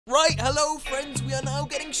Right, hello friends, we are now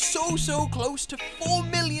getting so close to 4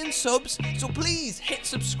 million subs, so please hit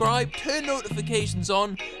subscribe, turn notifications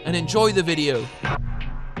on, and enjoy the video.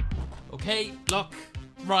 Okay, look,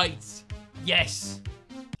 right, yes,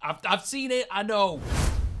 I've seen it, I know.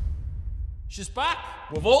 She's back.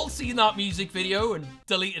 We've all seen that music video and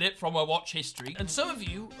deleted it from our watch history. And some of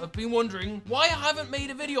you have been wondering why I haven't made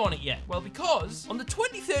a video on it yet. Well, because on the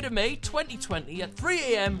 23rd of May, 2020 at 3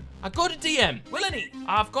 AM, I got a DM. Willany,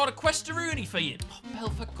 I've got a questaroonie for you. Oh, Belle,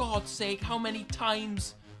 for God's sake, how many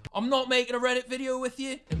times? I'm not making a Reddit video with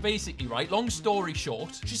you. And basically, right, long story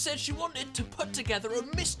short, she said she wanted to put together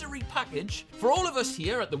a mystery package for all of us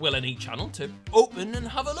here at the Willany channel to open and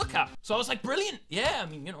have a look at. So I was like, brilliant. Yeah, I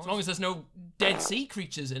mean, you know, as long as there's no dead sea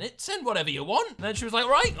creatures in it, send whatever you want. And then she was like,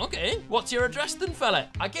 right, okay, what's your address then, fella?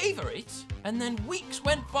 I gave her it, and then weeks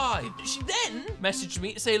went by. She then messaged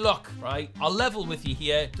me to say, look, right, I'll level with you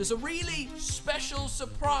here. There's a really special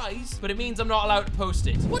surprise, but it means I'm not allowed to post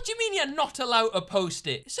it. What do you mean you're not allowed to post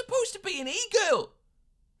it? It's supposed to be an e-girl,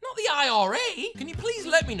 not the IRA. Can you please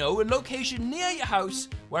let me know a location near your house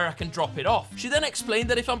where I can drop it off? She then explained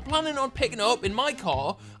that if I'm planning on picking it up in my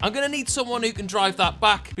car, I'm gonna need someone who can drive that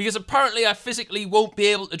back because apparently I physically won't be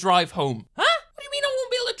able to drive home. Huh? What do you mean I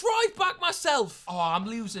won't be able to drive back myself? Oh, I'm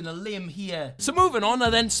losing a limb here. So moving on, I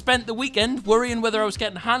then spent the weekend worrying whether I was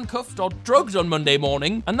getting handcuffed or drugged on Monday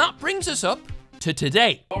morning, and that brings us up to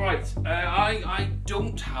today. All right, I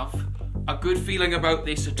don't have a good feeling about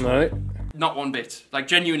this at all. No. Not one bit. Like,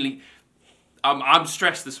 genuinely, I'm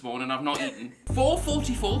stressed this morning. I've not eaten.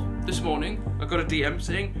 4:44 this morning, I got a DM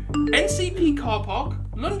saying, NCP car park,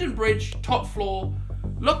 London Bridge, top floor,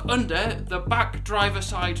 look under the back driver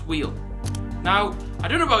side wheel. Now, I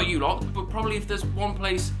don't know about you lot, but probably if there's one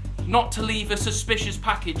place not to leave a suspicious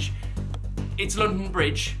package, it's London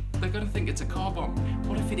Bridge. They're gonna think it's a car bomb.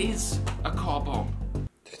 What if it is a car bomb?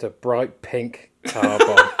 Just a bright pink car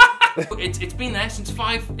bomb. It's been there since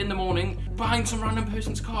 5 in the morning behind some random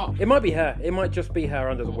person's car. It might be her. It might just be her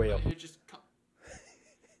under the wheel.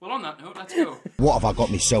 Well, on that note, let's go. What have I got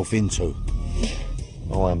myself into?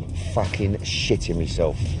 Oh, I'm fucking shitting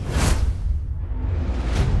myself.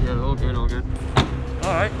 Yeah, all good, all good.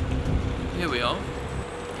 Alright, here we are.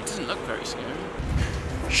 It doesn't look very scary.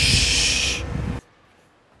 Shh.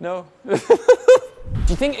 No.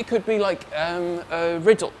 Do you think it could be like a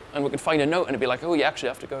riddle and we could find a note and it'd be like, oh, you actually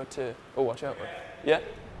have to go to, oh, watch out. Yeah?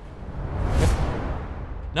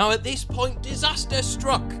 Now at this point, disaster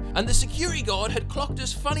struck, and the security guard had clocked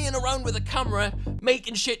us fannying around with a camera,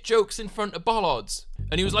 making shit jokes in front of bollards.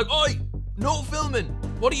 And he was like, oi, no filming,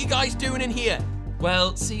 what are you guys doing in here?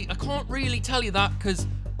 Well, see, I can't really tell you that because,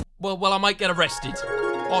 well, I might get arrested.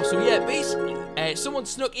 Oh, so yeah, basically, someone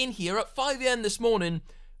snuck in here at 5 AM this morning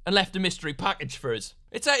and left a mystery package for us.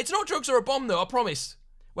 It's not drugs or a bomb though, I promise.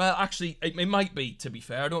 Well, actually, it might be, to be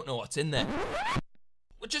fair. I don't know what's in there.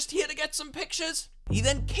 We're just here to get some pictures. He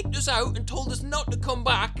then kicked us out and told us not to come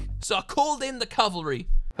back, so I called in the cavalry.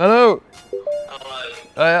 Hello.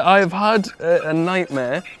 Hello. I've had a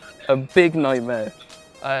nightmare, a big nightmare.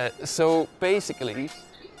 So basically,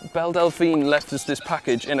 Belle Delphine left us this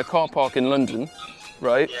package in a car park in London,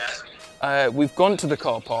 right? Yeah. We've gone to the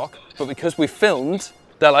car park, but because we filmed,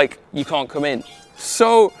 they're like, you can't come in.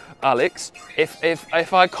 So, Alex,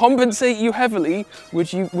 if I compensate you heavily,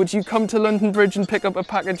 would you come to London Bridge and pick up a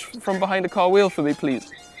package from behind a car wheel for me,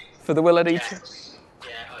 please? For the Willany?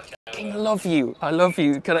 Yeah, okay. I love you. I love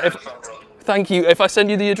you. Thank you. If I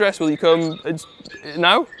send you the address, will you come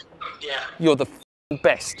now? Yeah. You're the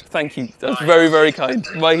best. Thank you. That's very kind.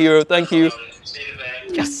 My hero. Thank you.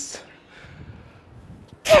 Yes.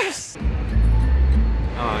 Yes.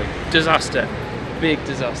 Oh, disaster. Big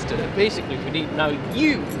disaster. Basically, we need now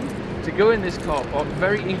you to go in this car park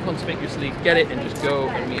very inconspicuously, get it, and just go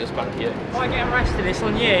and meet us back here. If I get arrested, it's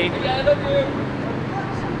on you. Yeah, I love you.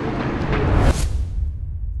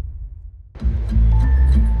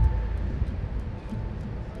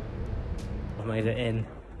 I've made it in.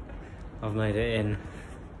 I've made it in.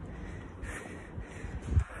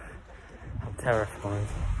 I'm terrified.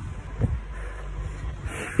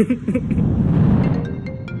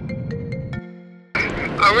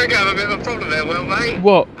 I think I have a bit of a problem there, Will, mate.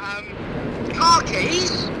 What? Car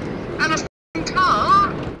keys and a f***ing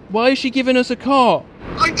car. Why is she giving us a car?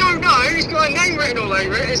 I don't know. It's got a name written all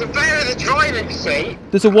over it. There's a bear in the driving seat.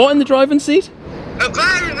 There's a what in the driving seat? A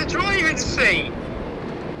bear in the driving seat.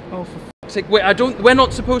 Oh, for f***'s sake. Wait, we're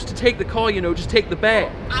not supposed to take the car, you know, just take the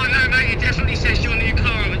bear. Oh, no, mate. It definitely says your new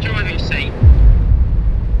car on the driving seat.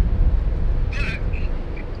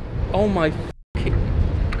 Oh my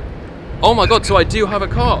Oh my god, so I do have a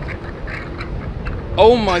car.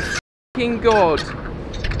 Oh my f***ing god.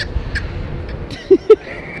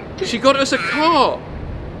 She got us a car.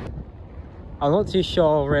 I'm not too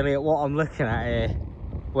sure really at what I'm looking at here,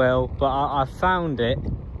 Will, but I found it.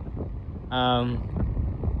 I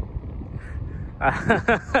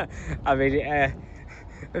mean,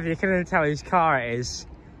 if you can tell whose car it is,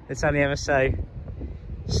 it's only ever so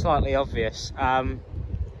slightly obvious.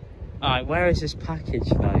 Alright, where is this package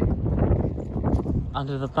though?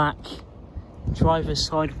 Under the back driver's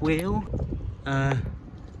side wheel.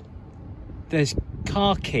 There's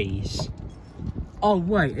car keys. Oh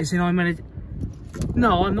wait, as in I'm gonna...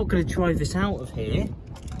 No, I'm not gonna drive this out of here.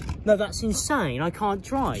 No, that's insane, I can't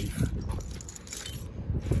drive.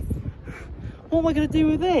 What am I gonna do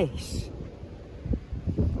with this?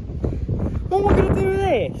 What am I gonna do with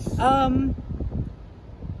this? I'll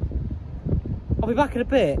be back in a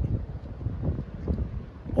bit.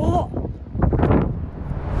 What?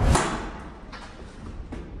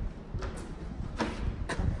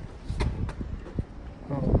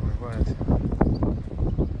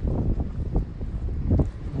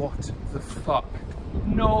 What the fuck?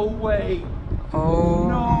 No way! Oh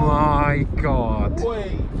my god.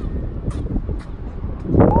 Way!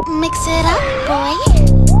 Mix it up, boy.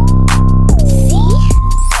 See?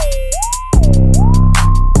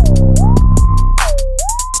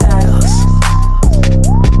 Styles.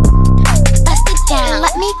 Bust it down.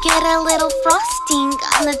 Let me get a little frosting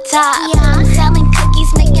on the top. Yeah. I'm selling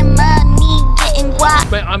cookies, making money, getting wild.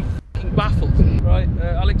 But I'm fucking baffled. Right,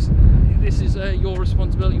 Alex, this is your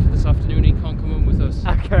responsibility for this afternoon. He can't come home with us.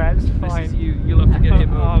 Okay, that's fine. This is you. You'll have to get him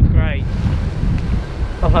home. Oh, great.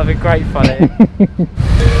 I'm having great fun at it.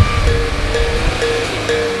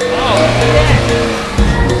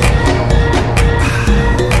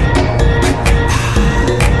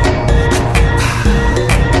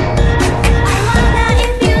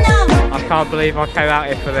 I can't believe I came out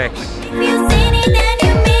here for this. If you seen it, then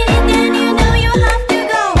you mean it, then you know you have to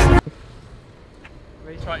go.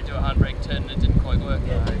 We tried to do a handbrake turn and it didn't quite work.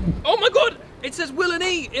 Yeah. Oh my god! It says Will and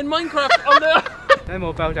E in Minecraft on the... No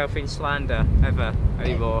more Belle Delphine slander ever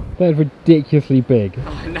anymore. They're ridiculously big.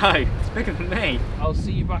 Oh no, it's bigger than me. I'll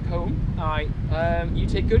see you back home. Alright, You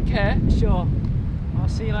take good care. sure. I'll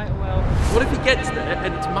see you later, Will. What if he gets there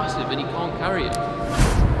and it's massive and he can't carry it?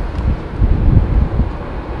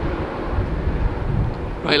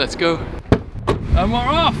 Right, let's go. And we're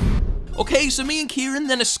off! Okay, so me and Kieran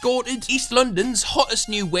then escorted East London's hottest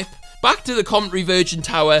new whip back to the Coventry Virgin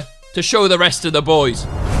Tower to show the rest of the boys.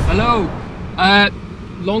 Hello.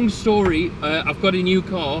 Long story, I've got a new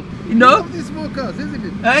car. No? These small cars, isn't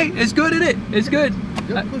it? Hey, it's good, isn't it? It's good.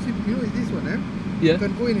 Yeah, because if you know this one, Yeah. you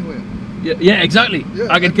can go anywhere. Yeah, exactly.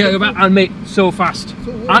 Yeah, I can get about and mate so fast. So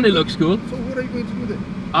what And are it you looks cool. So what are you going to do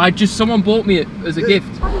then? Someone bought me it as a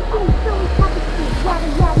gift.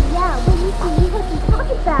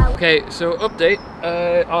 Okay, so update.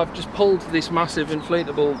 I've just pulled this massive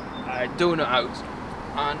inflatable donut out,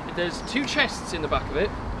 and there's two chests in the back of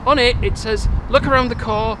it. On it, it says, look around the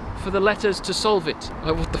car for the letters to solve it.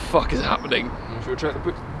 Like, what the fuck is happening? Should we try to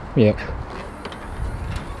put... Yeah.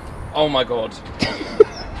 Oh my god.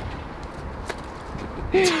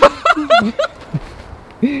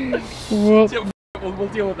 What? We'll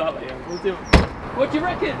deal with that later. What do you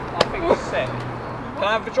reckon? I think it's sick. Can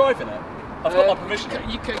I have a drive in it? I've got my provisional.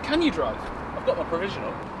 Can you drive? I've got my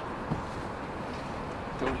provisional.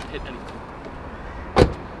 Don't hit anything.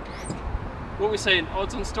 What are we saying?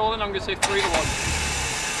 Odds on stalling? I'm going to say 3 to 1.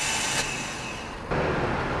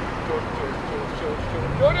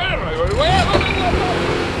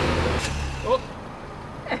 Oh.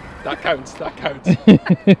 That counts, that counts. Did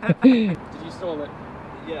you stall it?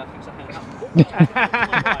 Yeah, I think so.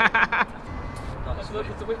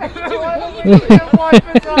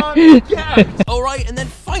 Alright, and then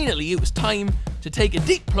finally it was time to take a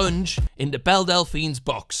deep plunge into Belle Delphine's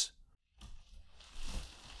box.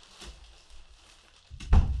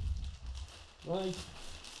 Right,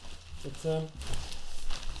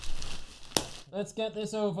 let's get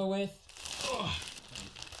this over with.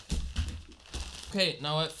 Okay,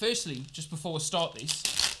 now firstly, just before we start this,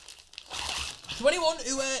 to anyone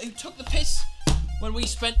who took the piss when we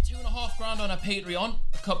spent $2.5 grand on our Patreon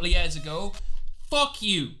a couple of years ago, fuck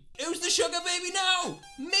you. Who's the sugar baby now?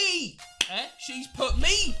 Me! She's put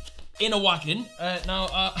me in a wagon. Now,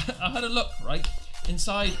 I had a look, right?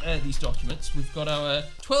 Inside these documents, we've got our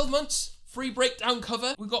 12 months free breakdown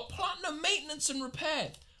cover. We've got platinum maintenance and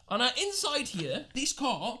repair. And inside here, this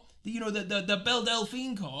car, the Belle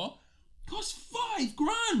Delphine car, costs $5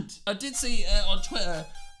 grand. I did see on Twitter,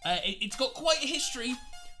 it's got quite a history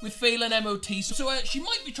with failing MOT, so she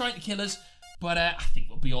might be trying to kill us, but I think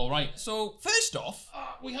we'll be all right. So first off,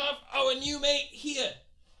 we have our new mate here.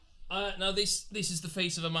 Now this is the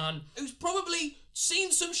face of a man who's probably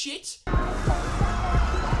seen some shit. But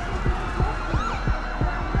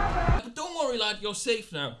don't worry, lad, you're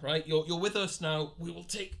safe now, right? You're with us now. We will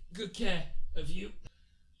take good care of you.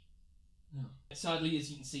 No. Sadly, as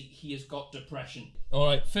you can see, he has got depression. All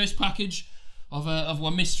right, first package of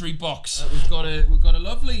one mystery box. We've got a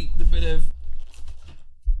lovely bit of,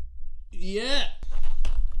 yeah.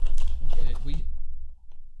 Okay,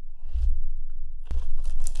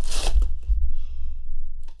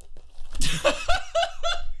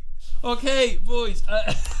 okay, boys.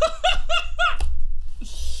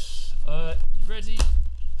 You ready?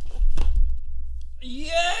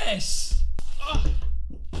 Yes! Oh,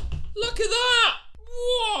 look at that!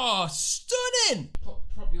 Whoa, stunning!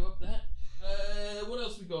 Prop you up there. What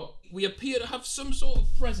else we got? We appear to have some sort of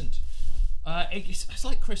present. It's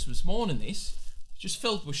like Christmas morning. This just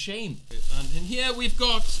filled with shame. And in here we've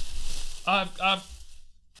got, I've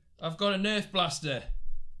got a Nerf blaster.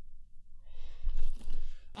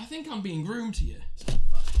 I think I'm being groomed here.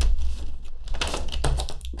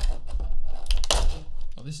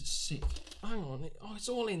 Oh, this is sick. Hang on. Oh, it's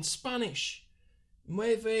all in Spanish.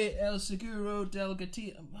 Mueve el seguro del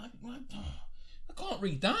gatito. I can't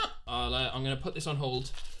read that. I'm going to put this on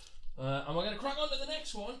hold. And we're going to crack on to the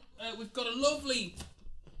next one. We've got a lovely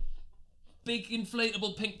big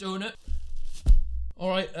inflatable pink donut. All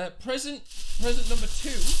right, present number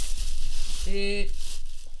 2.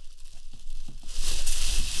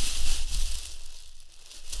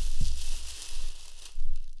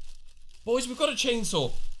 Boys, we've got a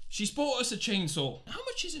chainsaw. She's bought us a chainsaw. How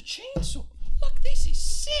much is a chainsaw? Look, this is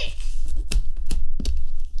sick.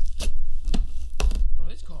 Bro,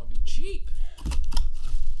 this can't be cheap.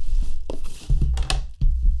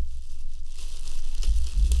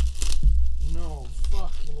 No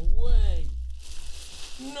fucking way.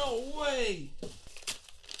 No way.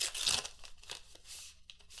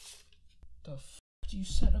 The f do you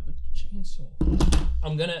set up a chainsaw?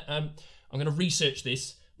 I'm gonna research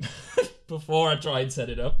this before I try and set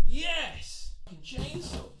it up. Yes!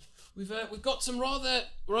 Chainsaw. We've got some rather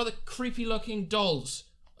creepy looking dolls.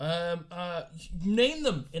 Name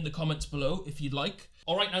them in the comments below if you'd like.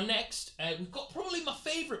 All right, now next we've got probably my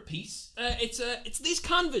favourite piece. It's this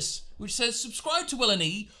canvas which says subscribe to Will and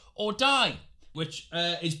E or die, which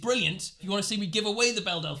is brilliant. If you want to see me give away the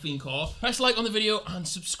Belle Delphine car, press like on the video and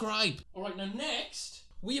subscribe. All right, now next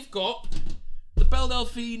we've got the Belle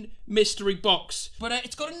Delphine mystery box. But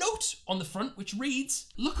it's got a note on the front which reads,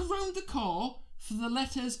 look around the car for the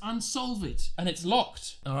letters and solve it. And it's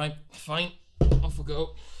locked. All right, fine. Off we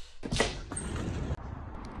go.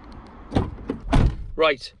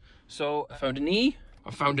 Right, so I found an E.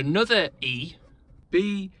 I found another E.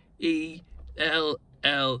 B-E-L-L-E.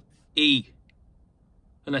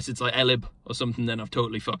 Unless it's like Elib or something, then I've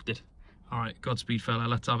totally fucked it. All right, Godspeed, fella,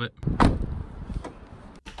 let's have it.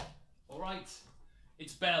 All right.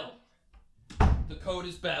 It's Belle. The code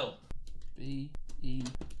is Belle. B-E-L-L-E.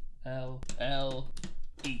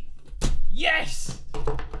 Yes!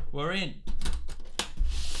 We're in.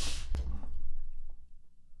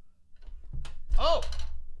 Oh!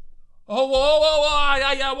 Oh, whoa, whoa, whoa,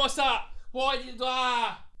 yeah, what's that?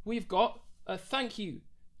 We've got a thank you.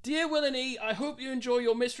 Dear Will and E, I hope you enjoy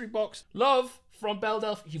your mystery box. Love from Belle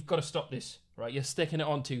Delphine. You've got to stop this, right? You're sticking it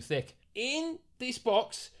on too thick. In this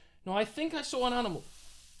box, now I think I saw an animal.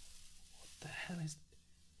 What the hell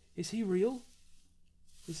is he real?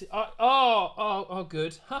 Is it? Oh,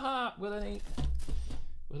 good. Haha, Will and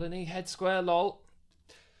E, head square, lol.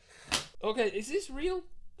 Okay, is this real?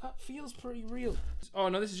 That feels pretty real. Oh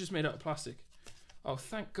no, this is just made out of plastic. Oh,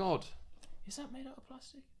 thank God. Is that made out of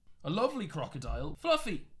plastic? A lovely crocodile.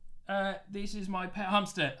 Fluffy. This is my pet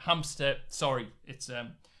hamster. Hamster. Sorry, it's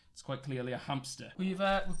quite clearly a hamster. We've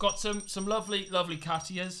got some lovely cat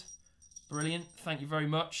ears. Brilliant. Thank you very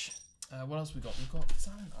much. What else we got? We've got. Is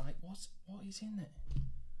that an eye? What is in there?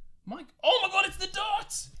 Mike. Oh my God! It's the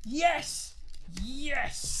darts. Yes.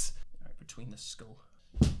 Yes. Right between the skull.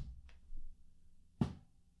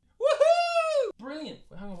 Woohoo! Brilliant.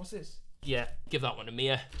 Wait, hang on. What's this? Yeah, give that one to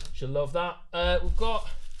Mia. She'll love that. We've got.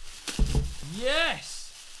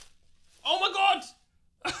 Yes. Oh my God.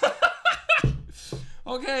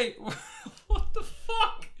 Okay. What the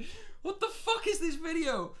fuck? What the fuck is this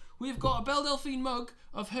video? We've got a Belle Delphine mug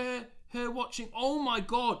of her watching. Oh my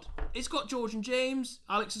God. It's got George and James.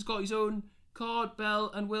 Alex has got his own card.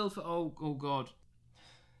 Belle and Will for. Oh God.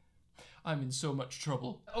 I'm in so much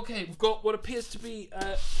trouble. Okay, we've got what appears to be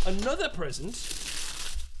another present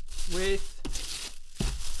with.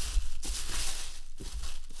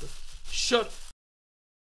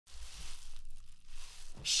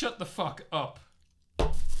 Shut the fuck up.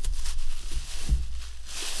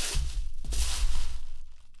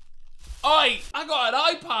 Oi! I got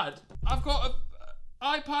an iPad. I've got a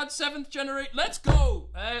iPad 7th generation. Let's go.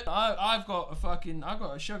 I've got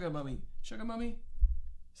a sugar mummy. Sugar mummy?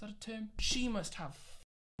 Is that a term? She must have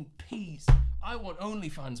peas. I want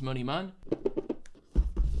OnlyFans money, man.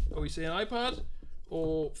 Are we saying iPad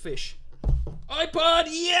or fish? iPad,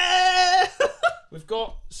 yeah! We've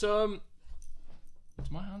got some.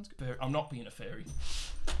 What's my hands? I'm not being a fairy.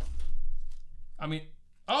 I mean,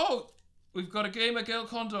 oh, we've got a gamer girl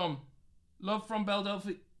condom. Love from Belle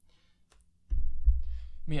Delphine.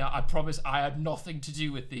 Mia, I promise I had nothing to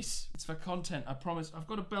do with this. It's for content, I promise. I've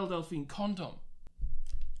got a Belle Delphine condom.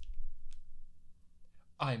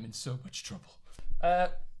 I am in so much trouble.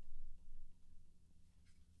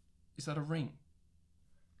 Is that a ring?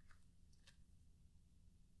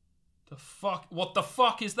 The fuck? What the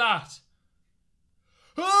fuck is that?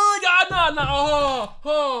 Oh,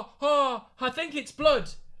 no. I think it's blood.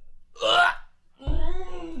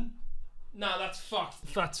 Nah, that's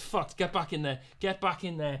fucked. That's fucked. Get back in there. Get back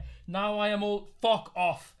in there. Now I am all... Fuck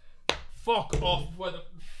off. Fuck off. What the...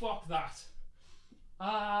 Fuck that.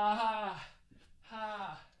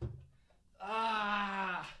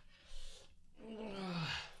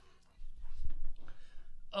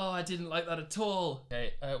 Oh, I didn't like that at all.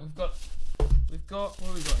 Okay, we've got, what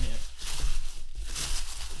have we got in here?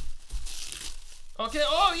 Okay,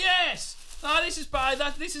 oh yes! Ah, this is bad,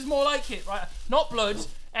 this is more like it, right? Not blood,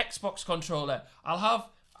 Xbox controller. I'll have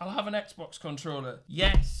an Xbox controller.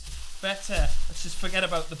 Yes, better. Let's just forget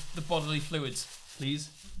about the bodily fluids, please.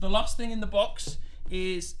 The last thing in the box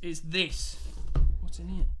is this. What's in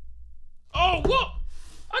here? Oh, what?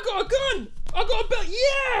 I got a gun! I got a belt,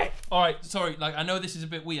 yeah! Alright, sorry, like, I know this is a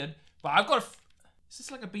bit weird, but I've got a... Is this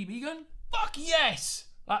like a BB gun? Fuck yes!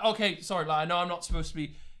 Like, okay, sorry, like, I know I'm not supposed to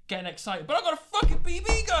be getting excited, but I got a fucking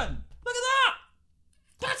BB gun! Look at that!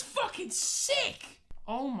 That's fucking sick!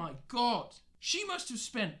 Oh my god. She must have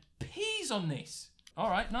spent peas on this.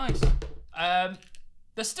 Alright, nice.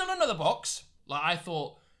 There's still another box. Like, I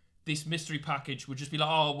thought this mystery package would just be like,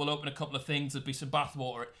 oh, we'll open a couple of things, there'll be some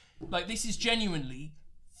bathwater. Like, this is genuinely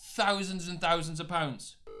thousands and thousands of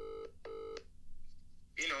pounds.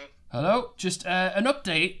 You know. Hello? Just an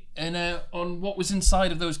update on what was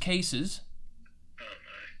inside of those cases.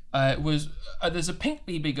 There's a pink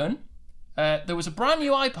BB gun, there was a brand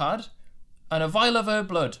new iPad, and a vial of her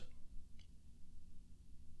blood.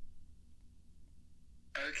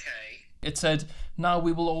 Okay. It said, now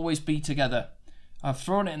we will always be together. I've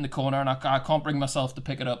thrown it in the corner and I can't bring myself to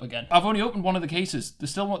pick it up again. I've only opened one of the cases.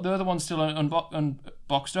 The other one's still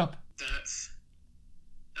unboxed up. That's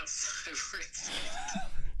so rich.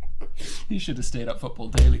 You should have stayed at Football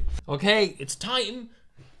Daily. Okay, it's time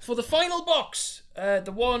for the final box.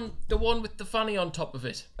 The one with the fanny on top of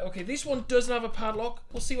it. Okay, this one doesn't have a padlock.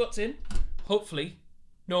 We'll see what's in. Hopefully,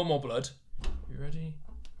 no more blood. You ready?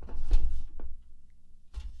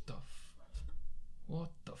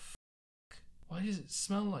 What the f? Why does it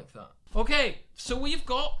smell like that? Okay, so we've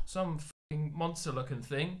got some f***ing monster-looking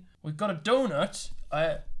thing. We've got a donut.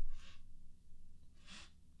 It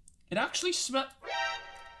actually smells...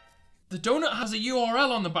 The donut has a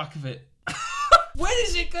URL on the back of it. When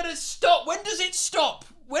is it gonna stop? When does it stop?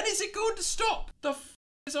 When is it going to stop? The f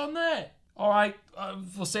is on there? Alright,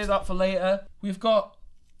 we'll save that for later. We've got...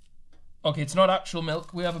 Okay, it's not actual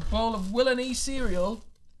milk. We have a bowl of Will and E cereal.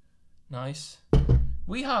 Nice.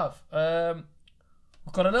 We have...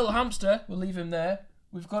 We've got a little hamster. We'll leave him there.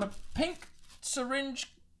 We've got a pink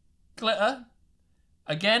syringe glitter.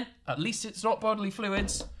 Again, at least it's not bodily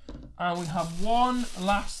fluids. And we have one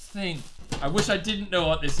last thing. I wish I didn't know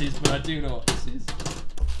what this is, but I do know what this is.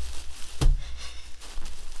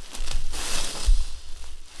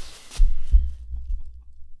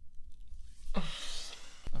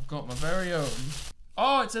 I've got my very own.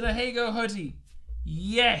 Oh, it's an Ahego hoodie.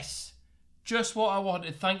 Yes. Just what I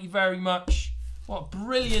wanted. Thank you very much. What a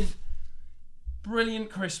brilliant, brilliant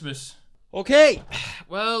Christmas. Okay.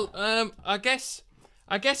 Well, I guess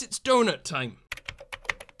it's donut time.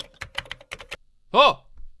 Oh!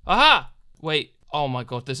 Aha! Wait. Oh my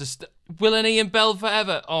god, there's a... Will and E and Belle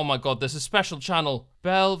forever. Oh my god, there's a special channel.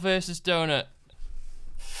 Belle versus Donut.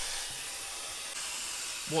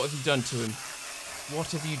 What have you done to him?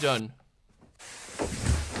 What have you done?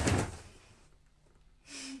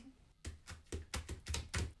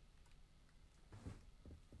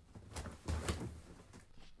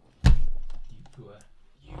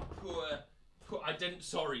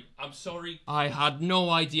 Sorry, I'm sorry. I had no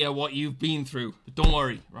idea what you've been through. But don't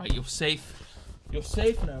worry, right? You're safe. You're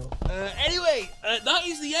safe now. Anyway, that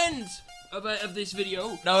is the end of this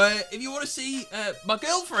video. Now, if you want to see my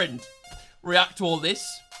girlfriend react to all this,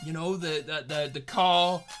 you know, the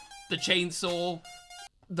car, the chainsaw,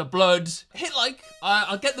 the blood. Hit like,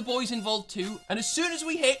 I'll get the boys involved too, and as soon as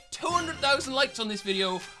we hit 200,000 likes on this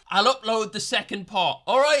video, I'll upload the second part.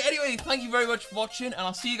 Alright, anyway, thank you very much for watching, and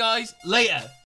I'll see you guys later.